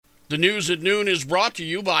The News at Noon is brought to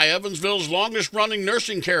you by Evansville's longest-running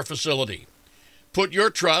nursing care facility. Put your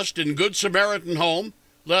trust in Good Samaritan Home.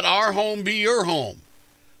 Let our home be your home.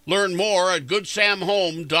 Learn more at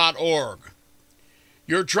goodsamhome.org.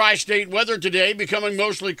 Your tri-state weather today becoming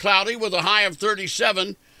mostly cloudy with a high of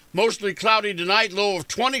 37, mostly cloudy tonight, low of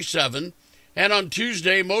 27, and on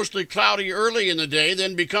Tuesday, mostly cloudy early in the day,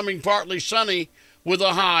 then becoming partly sunny with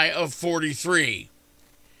a high of 43.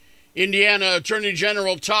 Indiana Attorney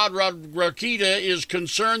General Todd Rokita is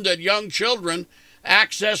concerned that young children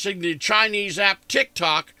accessing the Chinese app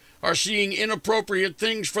TikTok are seeing inappropriate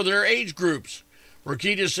things for their age groups.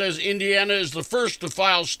 Rokita says Indiana is the first to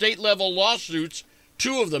file state-level lawsuits,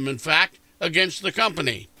 2 of them, in fact, against the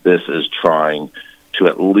company. This is trying to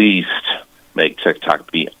at least make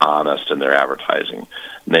TikTok be honest in their advertising,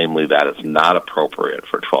 namely that it's not appropriate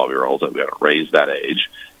for 12-year-olds, that we got to raise that age,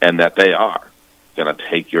 and that they are going to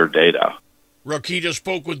take your data. Rokita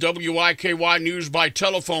spoke with WIKY News by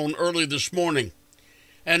telephone early this morning.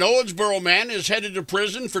 An Owensboro man is headed to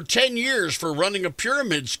prison for 10 years for running a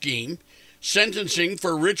pyramid scheme. Sentencing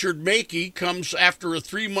for Richard Mackey comes after a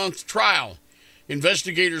 3-month trial.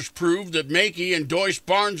 Investigators proved that Mackey and Doyce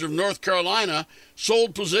Barnes of North Carolina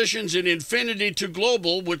sold positions in Infinity to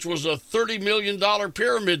Global, which was a $30 million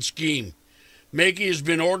pyramid scheme. Mackey has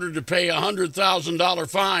been ordered to pay a $100,000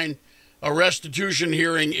 fine. A restitution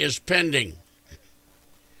hearing is pending.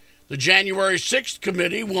 The January 6th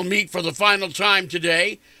committee will meet for the final time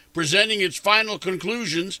today, presenting its final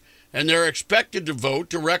conclusions, and they're expected to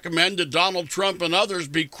vote to recommend that Donald Trump and others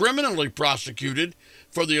be criminally prosecuted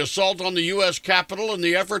for the assault on the U.S. Capitol and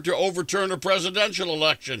the effort to overturn a presidential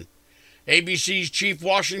election. ABC's chief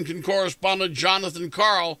Washington correspondent Jonathan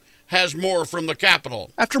Karl has more from the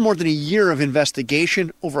Capitol. After more than a year of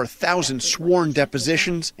investigation, over 1,000 sworn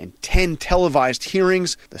depositions, and 10 televised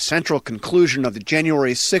hearings, the central conclusion of the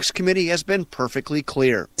January 6th committee has been perfectly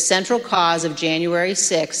clear. The central cause of January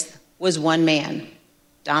 6th was one man,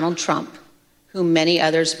 Donald Trump, whom many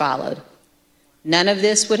others followed. None of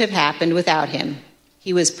this would have happened without him.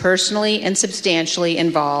 He was personally and substantially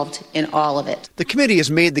involved in all of it. The committee has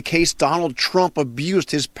made the case Donald Trump abused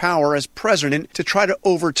his power as president to try to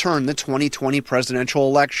overturn the 2020 presidential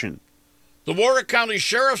election. The Warwick County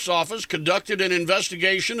Sheriff's Office conducted an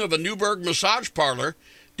investigation of a Newburgh massage parlor.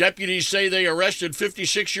 Deputies say they arrested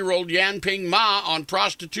 56-year-old Yanping Ma on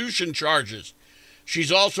prostitution charges.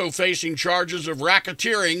 She's also facing charges of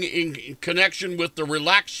racketeering in connection with the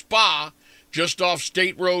Relax Spa just off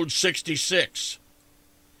State Road 66.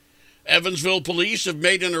 Evansville police have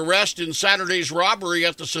made an arrest in Saturday's robbery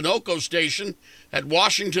at the Sunoco station at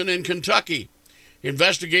Washington in Kentucky.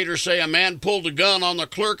 Investigators say a man pulled a gun on the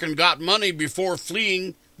clerk and got money before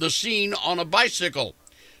fleeing the scene on a bicycle.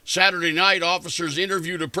 Saturday night, officers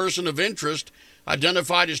interviewed a person of interest,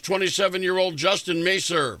 identified as 27-year-old Justin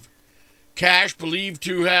Mayserve. Cash believed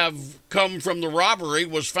to have come from the robbery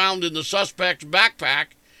was found in the suspect's backpack.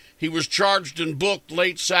 He was charged and booked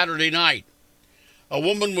late Saturday night. A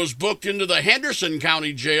woman was booked into the Henderson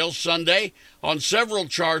County Jail Sunday on several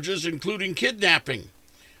charges, including kidnapping.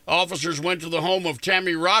 Officers went to the home of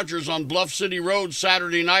Tammy Rogers on Bluff City Road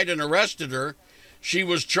Saturday night and arrested her. She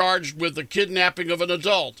was charged with the kidnapping of an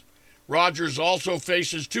adult. Rogers also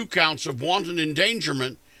faces 2 counts of wanton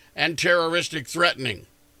endangerment and terroristic threatening.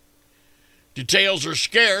 Details are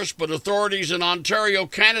scarce, but authorities in Ontario,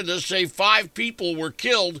 Canada say 5 people were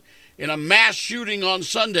killed in a mass shooting on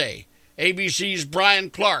Sunday. ABC's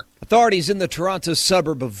Brian Clark. Authorities in the Toronto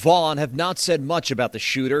suburb of Vaughan have not said much about the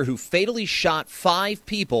shooter who fatally shot 5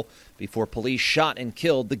 people before police shot and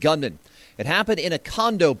killed the gunman. It happened in a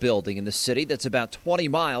condo building in the city that's about 20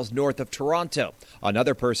 miles north of Toronto.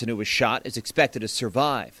 Another person who was shot is expected to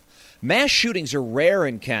survive. Mass shootings are rare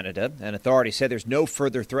in Canada, and authorities say there's no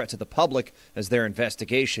further threat to the public as their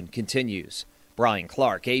investigation continues. Brian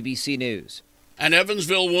Clark, ABC News. An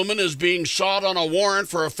Evansville woman is being sought on a warrant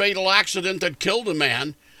for a fatal accident that killed a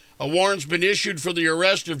man. A warrant's been issued for the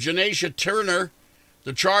arrest of Janesha Turner.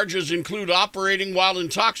 The charges include operating while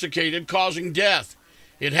intoxicated, causing death.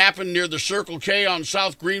 It happened near the Circle K on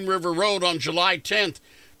South Green River Road on July 10th.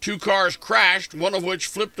 2 cars crashed, one of which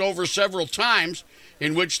flipped over several times,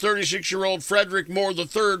 in which 36-year-old Frederick Moore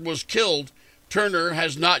III was killed. Turner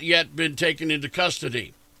has not yet been taken into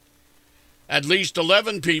custody. At least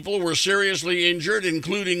 11 people were seriously injured,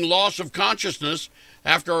 including loss of consciousness,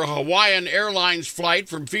 after a Hawaiian Airlines flight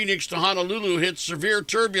from Phoenix to Honolulu hit severe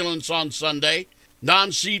turbulence on Sunday.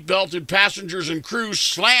 Non-seat-belted passengers and crew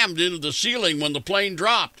slammed into the ceiling when the plane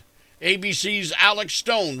dropped. ABC's Alex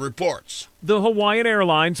Stone reports. The Hawaiian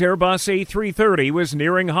Airlines Airbus A330 was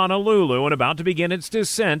nearing Honolulu and about to begin its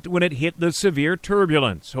descent when it hit the severe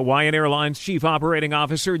turbulence. Hawaiian Airlines Chief Operating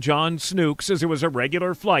Officer John Snook says it was a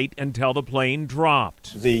regular flight until the plane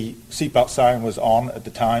dropped. The seatbelt siren was on at the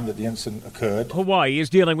time that the incident occurred. Hawaii is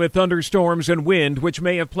dealing with thunderstorms and wind, which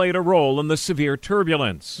may have played a role in the severe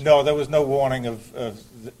turbulence. No, there was no warning of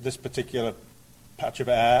this particular patch of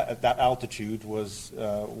air at that altitude was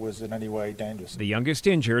in any way dangerous. The youngest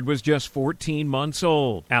injured was just 14 months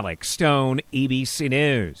old. Alex Stone, ABC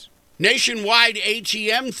News. Nationwide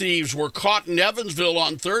ATM thieves were caught in Evansville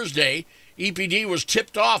on Thursday. EPD was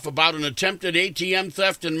tipped off about an attempted ATM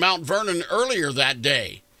theft in Mount Vernon earlier that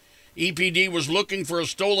day. EPD was looking for a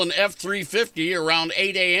stolen F-350 around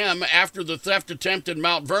 8 a.m. after the theft attempt in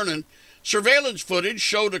Mount Vernon. Surveillance footage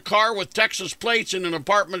showed a car with Texas plates in an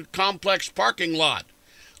apartment complex parking lot.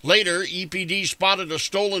 Later, EPD spotted a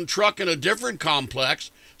stolen truck in a different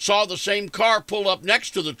complex, saw the same car pull up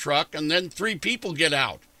next to the truck, and then 3 people get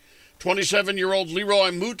out. 27-year-old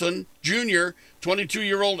Leroy Mouton, Jr.,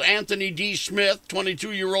 22-year-old Anthony D. Smith,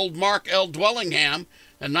 22-year-old Mark L. Dwellingham,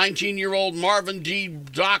 and 19-year-old Marvin D.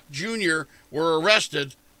 Dock, Jr. were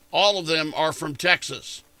arrested. All of them are from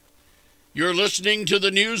Texas. You're listening to the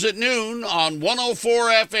news at noon on 104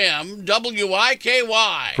 FM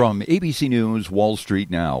WIKY. From ABC News, Wall Street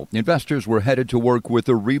Now. Investors were headed to work with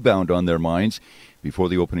a rebound on their minds. Before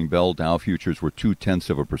the opening bell, Dow futures were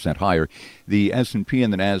 0.2% higher. The S&P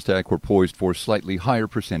and the Nasdaq were poised for slightly higher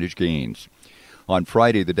percentage gains. On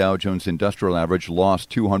Friday, the Dow Jones Industrial Average lost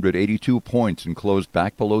 282 points and closed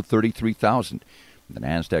back below 33,000. The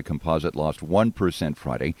Nasdaq Composite lost 1%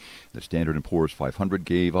 Friday. The Standard & Poor's 500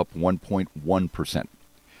 gave up 1.1%.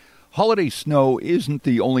 Holiday snow isn't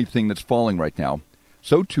the only thing that's falling right now.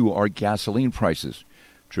 So too are gasoline prices.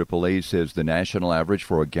 AAA says the national average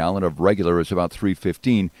for a gallon of regular is about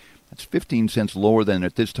 $3.15. That's 15 cents lower than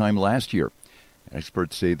at this time last year.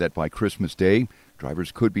 Experts say that by Christmas Day,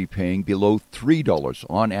 drivers could be paying below $3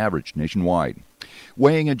 on average nationwide.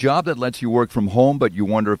 Weighing a job that lets you work from home, but you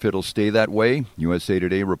wonder if it'll stay that way? USA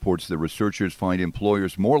Today reports that researchers find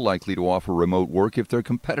employers more likely to offer remote work if their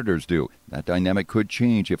competitors do. That dynamic could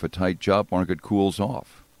change if a tight job market cools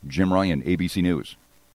off. Jim Ryan, ABC News.